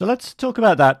So let's talk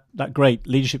about that great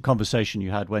leadership conversation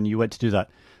you had when you went to do that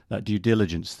due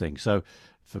diligence thing. So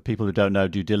for people who don't know,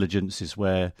 due diligence is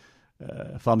where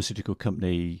a pharmaceutical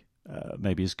company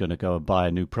maybe is going to go and buy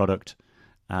a new product,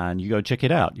 and you go and check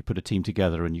it out. You put a team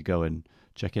together and you go and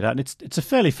check it out. And it's a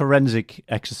fairly forensic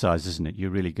exercise, isn't it?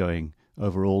 You're really going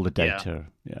over all the Yeah. data.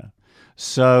 Yeah.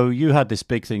 So you had this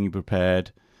big thing you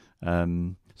prepared.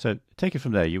 So take it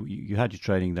from there. You had your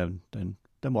training. Then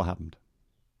what happened?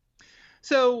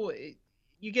 So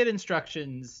you get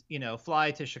instructions,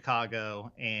 fly to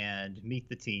Chicago and meet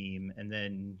the team, and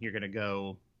then you're going to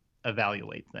go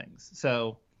evaluate things.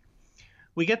 So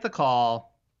we get the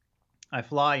call. I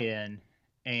fly in,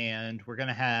 and we're going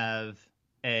to have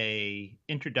a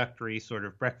introductory sort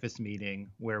of breakfast meeting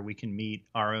where we can meet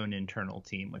our own internal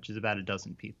team, which is about a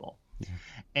dozen people. Yeah.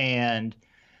 And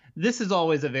this is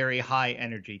always a very high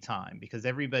energy time because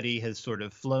everybody has sort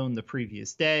of flown the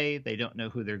previous day. They don't know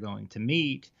who they're going to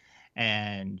meet.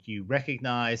 And you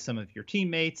recognize some of your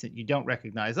teammates and you don't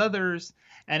recognize others.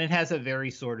 And it has a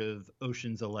very sort of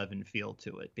Ocean's 11 feel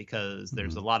to it because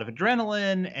there's a Mm-hmm. lot of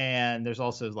adrenaline and there's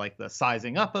also like the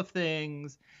sizing up of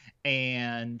things.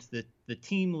 And the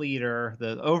team leader,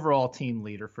 the overall team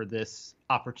leader for this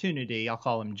opportunity, I'll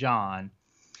call him John,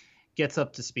 gets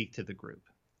up to speak to the group.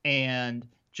 And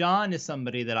John is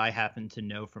somebody that I happen to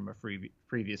know from a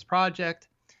previous project,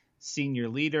 senior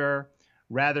leader,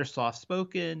 rather soft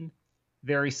spoken,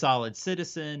 very solid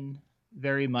citizen,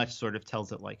 very much sort of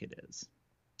tells it like it is.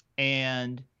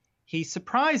 And he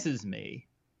surprises me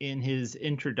in his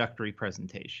introductory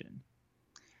presentation.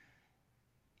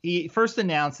 He first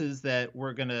announces that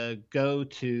we're going to go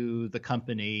to the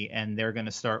company and they're going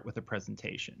to start with a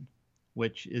presentation,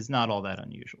 which is not all that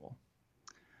unusual.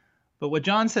 But what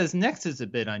John says next is a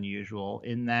bit unusual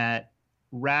in that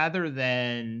rather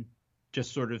than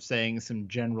just sort of saying some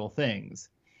general things,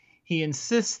 he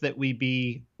insists that we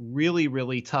be really,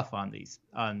 really tough on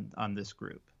this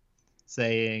group,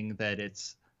 saying that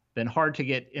it's been hard to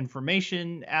get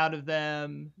information out of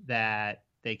them, that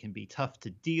they can be tough to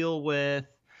deal with.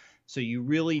 So you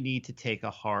really need to take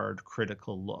a hard,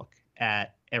 critical look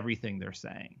at everything they're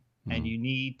saying, and Mm-hmm. you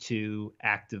need to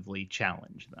actively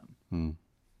challenge them. Mm-hmm.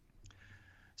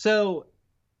 So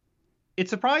it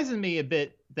surprises me a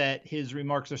bit that his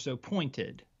remarks are so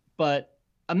pointed, but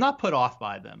I'm not put off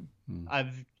by them.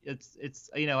 I've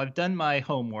done my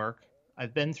homework.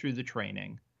 I've been through the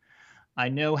training. I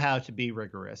know how to be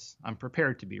rigorous. I'm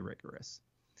prepared to be rigorous.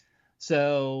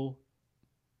 So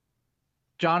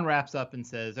John wraps up and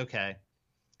says, "Okay,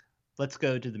 let's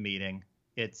go to the meeting.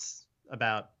 It's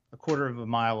about a quarter of a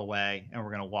mile away, and we're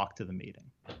going to walk to the meeting,"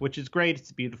 which is great. It's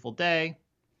a beautiful day.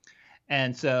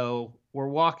 And so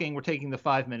we're taking the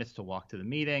 5 minutes to walk to the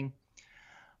meeting.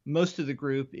 Most of the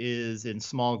group is in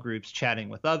small groups chatting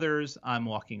with others. I'm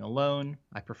walking alone.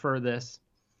 I prefer this.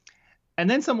 And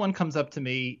then someone comes up to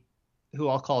me who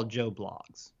I'll call Joe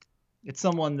Blogs. It's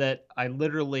someone that I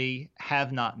literally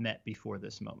have not met before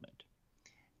this moment.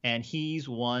 And he's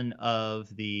one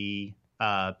of the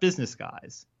business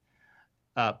guys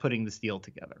putting this deal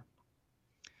together.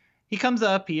 He comes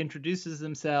up, he introduces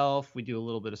himself. We do a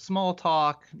little bit of small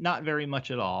talk, not very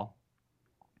much at all.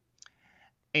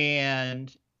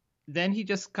 And then he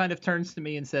just kind of turns to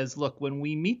me and says, "Look, when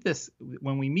we meet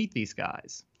these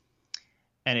guys,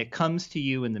 and it comes to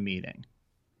you in the meeting,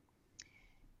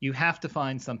 you have to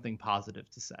find something positive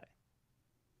to say."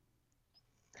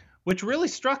 Which really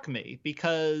struck me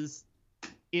because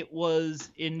it was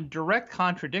in direct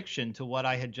contradiction to what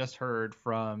I had just heard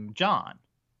from John.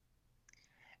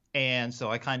 And so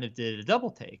I kind of did a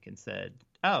double take and said,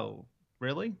 "Oh,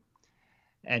 really?"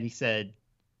 And he said,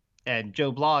 and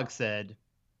Joe Blogg said,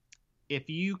 "If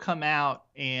you come out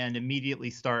and immediately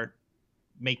start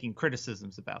making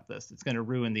criticisms about this, it's going to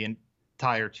ruin the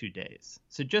entire 2 days.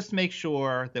 So just make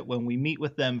sure that when we meet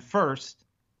with them first,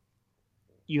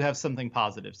 you have something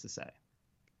positive to say."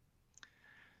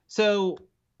 So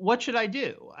what should I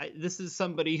do? This is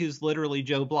somebody who's literally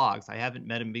Joe Bloggs. I haven't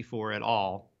met him before at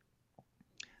all.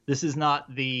 This is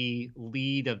not the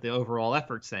lead of the overall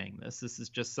effort saying this. This is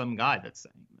just some guy that's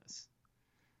saying this.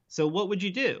 So what would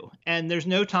you do? And there's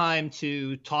no time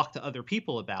to talk to other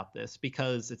people about this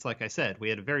because it's like I said, we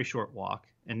had a very short walk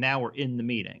and now we're in the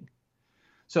meeting.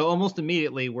 So almost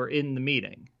immediately we're in the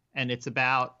meeting and it's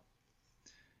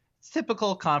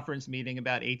typical conference meeting,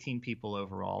 about 18 people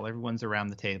overall. Everyone's around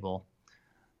the table.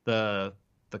 The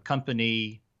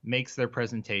company makes their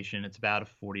presentation. It's about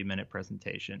a 40-minute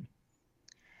presentation.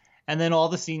 And then all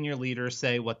the senior leaders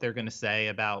say what they're going to say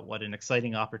about what an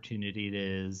exciting opportunity it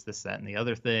is, this, that, and the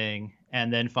other thing.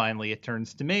 And then finally it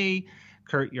turns to me,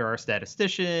 "Kurt, you're our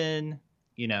statistician.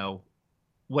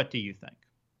 What do you think?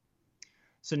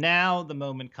 So now the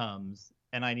moment comes,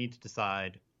 and I need to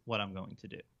decide what I'm going to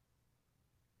do.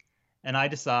 And I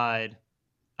decide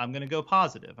I'm going to go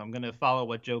positive. I'm going to follow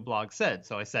what Joe Bloggs said.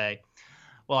 So I say,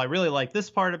 well, I really like this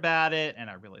part about it, and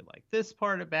I really like this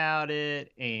part about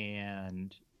it.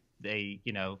 And they,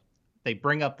 they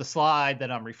bring up the slide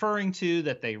that I'm referring to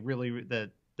that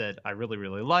I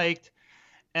really liked.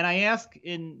 And I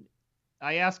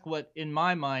ask what in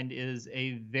my mind is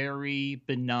a very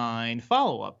benign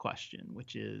follow-up question,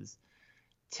 which is,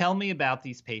 tell me about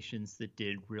these patients that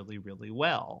did really, really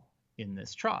well in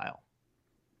this trial.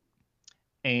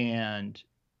 And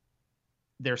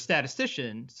their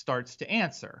statistician starts to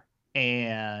answer.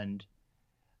 And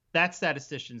that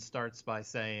statistician starts by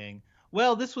saying,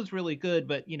 well, this was really good,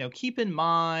 but, keep in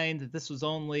mind that this was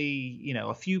only,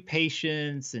 a few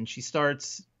patients. And she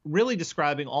starts really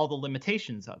describing all the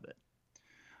limitations of it,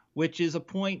 which is a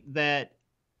point that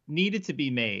needed to be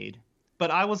made,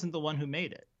 but I wasn't the one who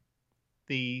made it.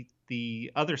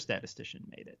 The other statistician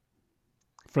made it.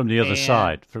 From the other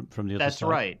side. From the other side. That's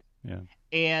right. Yeah.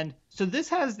 And so this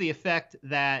has the effect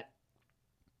that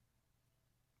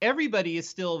everybody is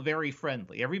still very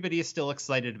friendly. Everybody is still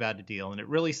excited about a deal, and it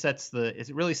really sets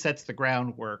the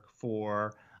groundwork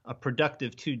for a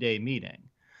productive 2-day meeting.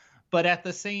 But at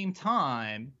the same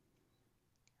time,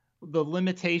 the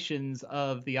limitations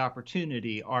of the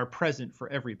opportunity are present for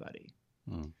everybody.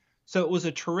 So it was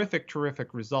a terrific,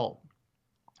 terrific result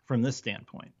from this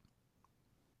standpoint.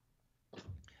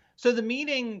 So the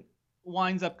meeting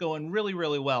winds up going really,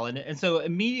 really well. And so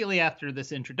immediately after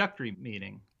this introductory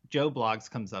meeting, Joe Bloggs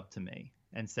comes up to me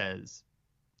and says,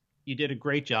 you did a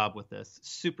great job with this,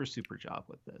 super, super job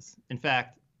with this. In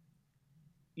fact,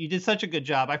 you did such a good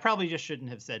job. I probably just shouldn't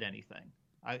have said anything.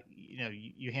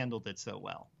 You handled it so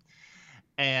well.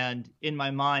 And in my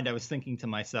mind, I was thinking to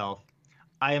myself,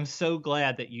 I am so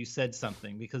glad that you said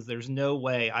something, because there's no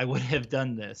way I would have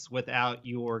done this without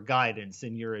your guidance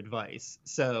and your advice.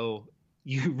 So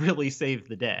you really saved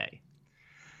the day.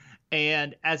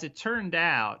 And as it turned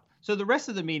out, so the rest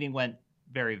of the meeting went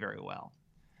very, very well.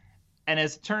 And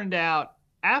as it turned out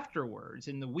afterwards,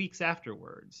 in the weeks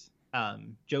afterwards,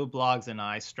 Joe Bloggs and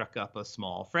I struck up a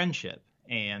small friendship.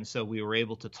 And so we were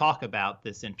able to talk about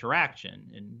this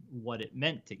interaction and what it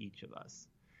meant to each of us.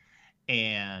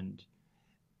 And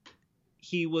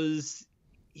he was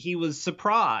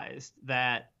surprised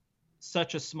that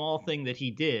such a small thing that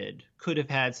he did could have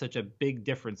had such a big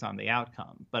difference on the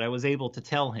outcome. But I was able to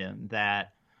tell him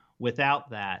that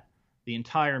without that, the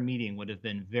entire meeting would have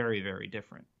been very, very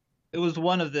different. It was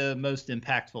one of the most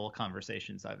impactful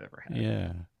conversations I've ever had.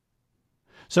 Yeah.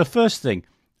 So first thing,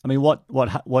 I mean,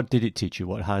 what did it teach you?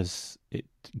 What has it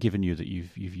given you that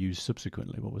you've used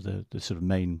subsequently? What were the sort of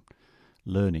main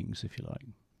learnings, if you like?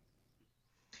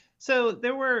 So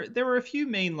there were a few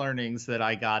main learnings that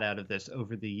I got out of this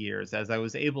over the years as I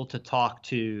was able to talk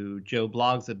to Joe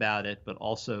Bloggs about it, but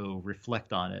also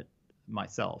reflect on it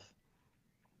myself.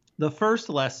 The first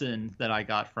lesson that I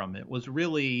got from it was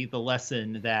really the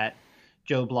lesson that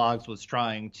Joe Bloggs was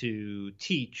trying to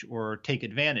teach or take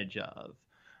advantage of,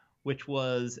 which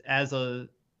was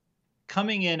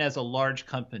coming in as a large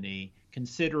company,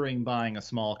 considering buying a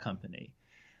small company.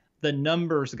 The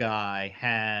numbers guy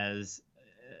has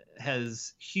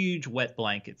huge wet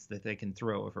blankets that they can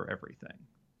throw over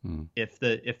everything. If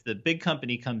the big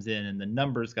company comes in and the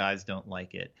numbers guys don't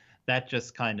like it, that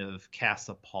just kind of casts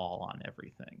a pall on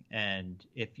everything. And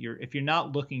if you're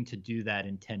not looking to do that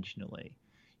intentionally,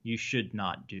 you should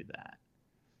not do that.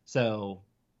 So,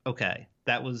 okay,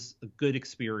 that was a good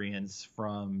experience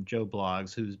from Joe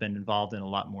Bloggs, who's been involved in a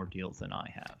lot more deals than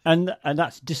I have. And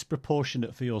that's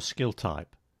disproportionate for your skill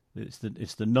type. It's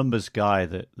the numbers guy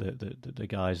the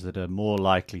guys that are more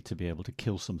likely to be able to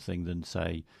kill something than,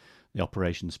 say, the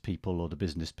operations people or the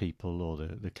business people or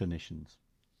the clinicians.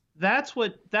 That's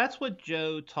what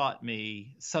Joe taught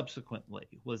me subsequently,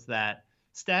 was that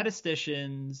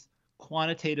statisticians,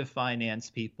 quantitative finance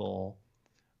people,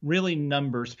 really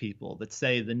numbers people that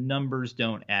say the numbers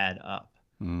don't add up.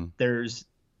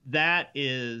 That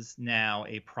is now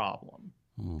a problem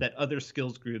that other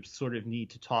skills groups sort of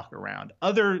need to talk around.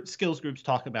 Other skills groups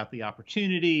talk about the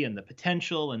opportunity and the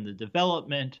potential and the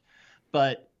development,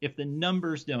 but if the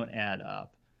numbers don't add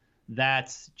up,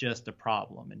 that's just a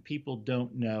problem. And people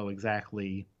don't know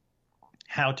exactly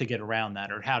how to get around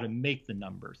that or how to make the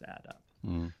numbers add up.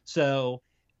 So,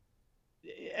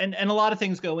 and a lot of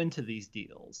things go into these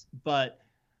deals, but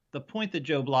the point that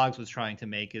Joe Bloggs was trying to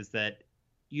make is that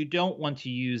you don't want to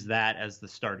use that as the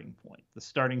starting point. The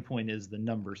starting point is the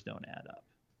numbers don't add up.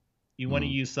 You want to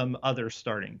use some other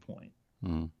starting point.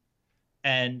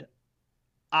 And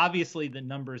obviously the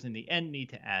numbers in the end need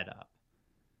to add up,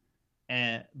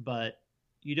 but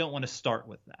you don't want to start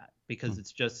with that because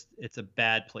it's a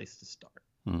bad place to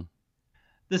start.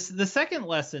 The second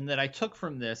lesson that I took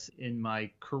from this in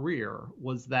my career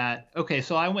was that, okay,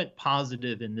 so I went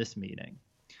positive in this meeting,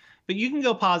 but you can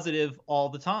go positive all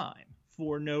the time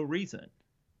for no reason.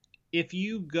 If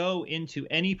you go into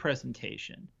any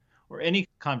presentation or any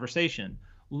conversation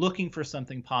looking for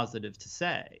something positive to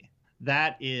say,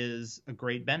 that is a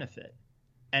great benefit.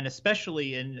 And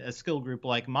especially in a skill group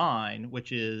like mine,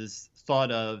 which is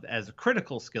thought of as a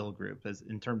critical skill group, as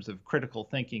in terms of critical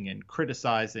thinking and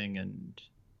criticizing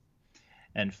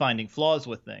and finding flaws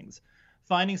with things,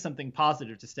 finding something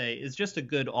positive to say is just a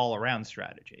good all-around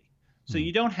strategy. So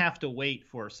you don't have to wait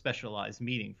for a specialized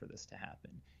meeting for this to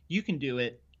happen. You can do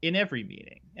it in every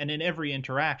meeting and in every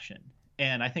interaction.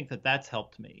 And I think that that's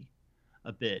helped me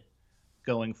a bit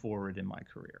going forward in my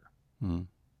career.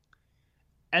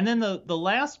 And then the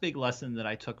last big lesson that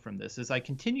I took from this, as I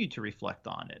continued to reflect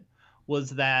on it,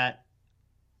 was that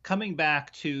coming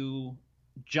back to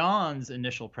John's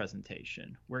initial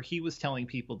presentation, where he was telling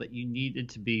people that you needed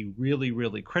to be really,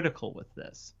 really critical with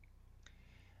this,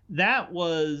 that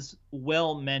was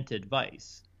well-meant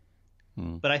advice.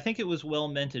 But I think it was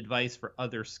well-meant advice for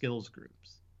other skills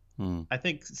groups. I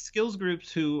think skills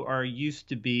groups who are used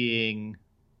to being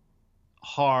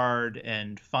hard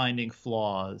and finding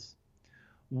flaws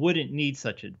wouldn't need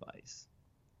such advice.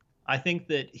 I think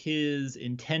that his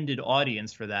intended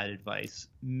audience for that advice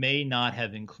may not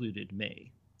have included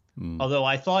me, although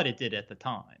I thought it did at the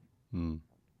time.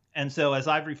 And so as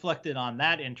I've reflected on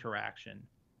that interaction,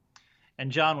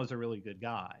 and John was a really good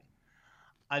guy,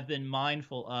 I've been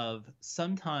mindful of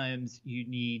sometimes you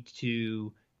need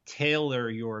to tailor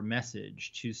your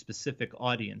message to specific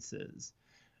audiences,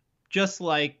 just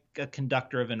like a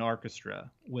conductor of an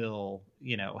orchestra will,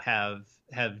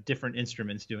 have different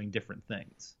instruments doing different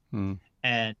things.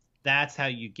 And that's how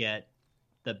you get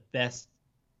the best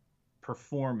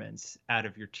performance out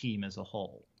of your team as a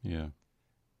whole. Yeah.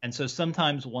 And so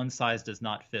sometimes one size does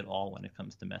not fit all when it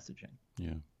comes to messaging.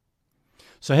 Yeah.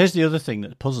 So here's the other thing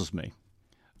that puzzles me.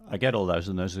 I get all those,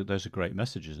 and those are great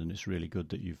messages, and it's really good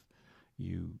that you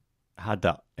had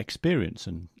that experience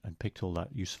and picked all that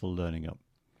useful learning up.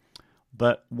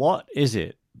 But what is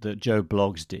it that Joe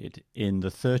Bloggs did in the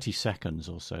 30 seconds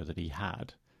or so that he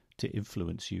had to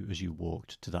influence you as you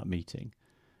walked to that meeting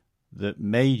that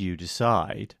made you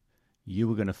decide you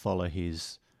were going to follow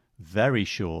his very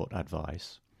short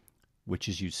advice, which,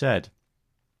 as you said,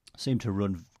 seemed to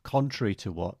run contrary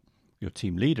to what your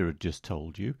team leader had just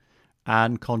told you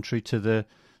and contrary to the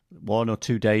 1 or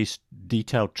 2 days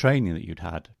detailed training that you'd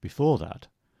had before that?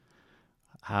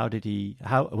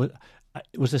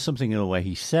 Was there something in the way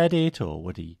he said it,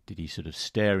 or did he sort of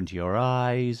stare into your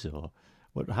eyes, or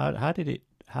how did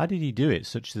he do it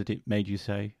such that it made you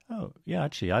say, oh yeah,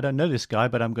 actually I don't know this guy,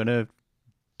 but I'm going to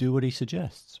do what he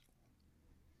suggests?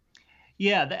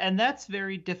 Yeah, and that's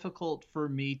very difficult for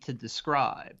me to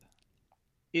describe.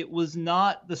 It was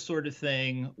not the sort of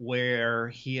thing where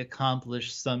he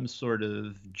accomplished some sort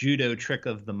of judo trick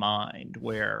of the mind,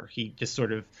 where he just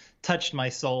sort of touched my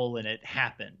soul and it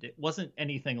happened. It wasn't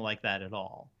anything like that at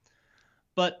all.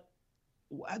 But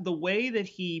the way that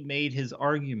he made his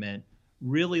argument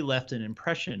really left an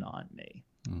impression on me,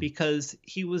 because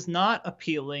he was not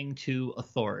appealing to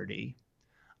authority.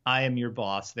 I am your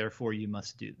boss, therefore you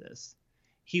must do this.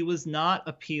 He was not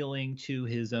appealing to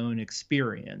his own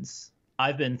experience.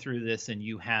 I've been through this and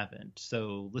you haven't,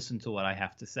 so listen to what I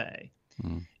have to say.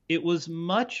 It was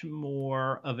much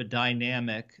more of a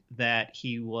dynamic that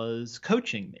he was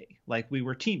coaching me, like we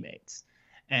were teammates.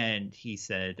 And he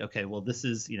said, okay, well, this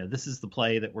is the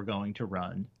play that we're going to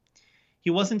run. He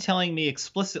wasn't telling me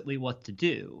explicitly what to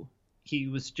do. He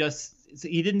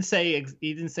didn't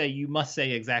say you must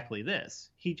say exactly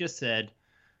this. He just said,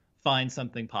 find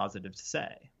something positive to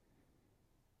say.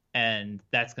 And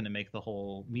that's going to make the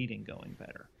whole meeting going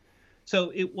better.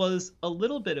 So it was a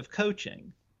little bit of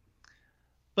coaching,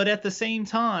 but at the same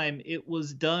time, it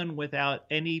was done without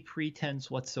any pretense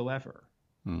whatsoever.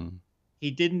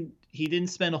 He didn't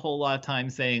spend a whole lot of time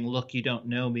saying, look, you don't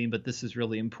know me, but this is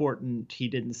really important. He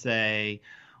didn't say,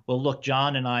 well, look,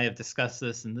 John and I have discussed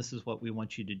this and this is what we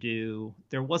want you to do.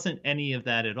 There wasn't any of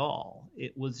that at all.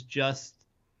 It was just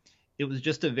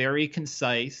a very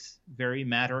concise, very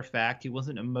matter of fact. He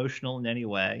wasn't emotional in any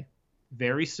way,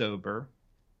 very sober,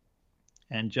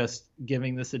 and just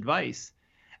giving this advice.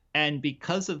 And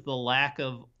because of the lack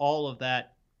of all of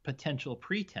that potential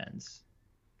pretense,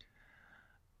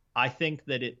 I think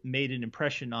that it made an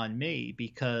impression on me,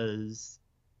 because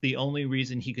the only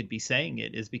reason he could be saying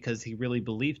it is because he really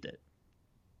believed it.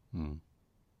 Mm.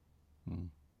 Mm.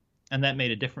 And that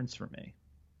made a difference for me.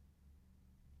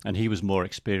 And he was more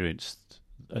experienced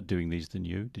at doing these than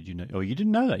you. Did you know? Oh, you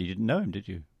didn't know that. You didn't know him, did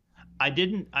you? I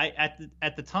didn't.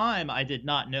 At the time, I did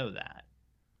not know that.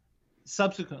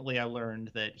 Subsequently, I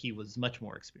learned that he was much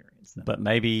more experienced than But me.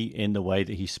 maybe in the way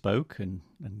that he spoke and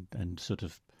sort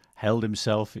of held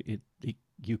himself,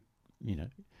 you know,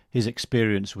 his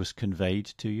experience was conveyed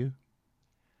to you.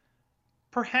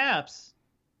 Perhaps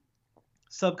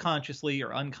subconsciously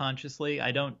or unconsciously,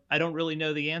 I don't really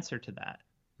know the answer to that.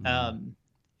 Mm.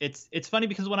 It's funny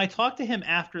because when I talked to him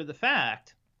after the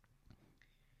fact,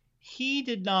 he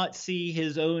did not see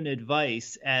his own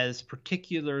advice as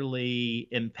particularly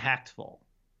impactful.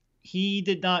 He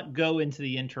did not go into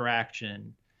the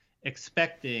interaction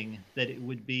expecting that it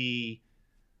would be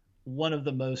one of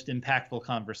the most impactful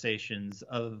conversations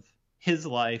of his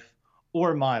life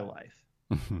or my life.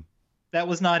 That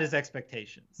was not his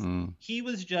expectations. Mm. He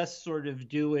was just sort of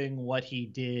doing what he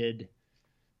did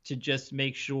to just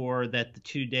make sure that the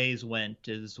 2 days went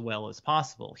as well as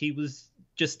possible. He was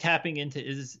just tapping into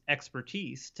his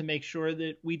expertise to make sure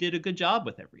that we did a good job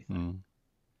with everything. Mm.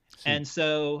 And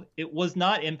so it was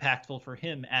not impactful for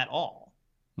him at all.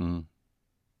 Mm.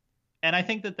 And I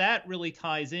think that that really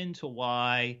ties into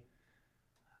why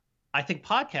I think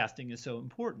podcasting is so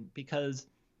important, because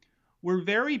we're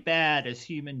very bad as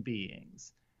human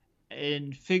beings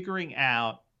in figuring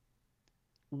out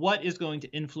what is going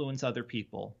to influence other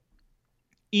people,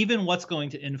 even what's going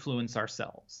to influence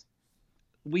ourselves.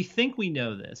 We think we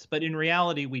know this, but in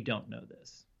reality, we don't know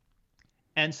this.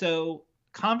 And so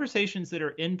conversations that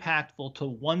are impactful to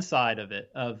one side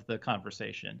of the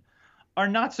conversation, are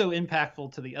not so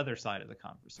impactful to the other side of the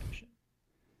conversation.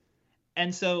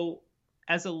 And so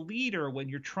as a leader, when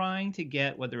you're trying to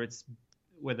get, whether it's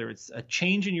a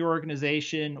change in your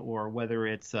organization, or whether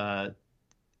it's a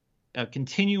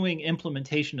continuing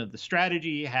implementation of the strategy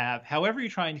you have, however you're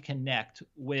trying to connect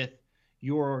with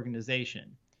your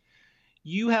organization,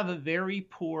 you have a very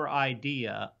poor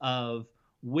idea of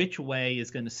which way is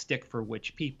going to stick for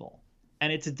which people.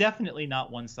 And it's definitely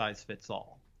not one size fits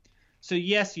all. So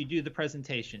yes, you do the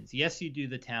presentations. Yes, you do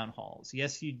the town halls.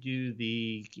 Yes, you do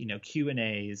the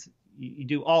Q&As. You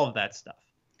do all of that stuff.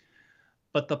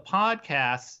 But the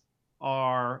podcasts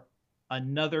are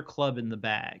another club in the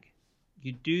bag.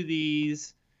 You do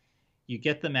these, you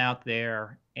get them out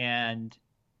there, and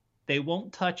they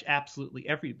won't touch absolutely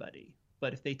everybody.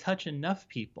 But if they touch enough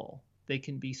people, they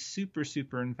can be super,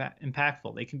 super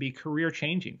impactful. They can be career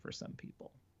changing for some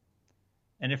people.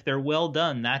 And if they're well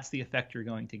done, that's the effect you're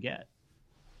going to get.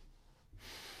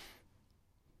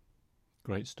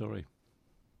 Great story.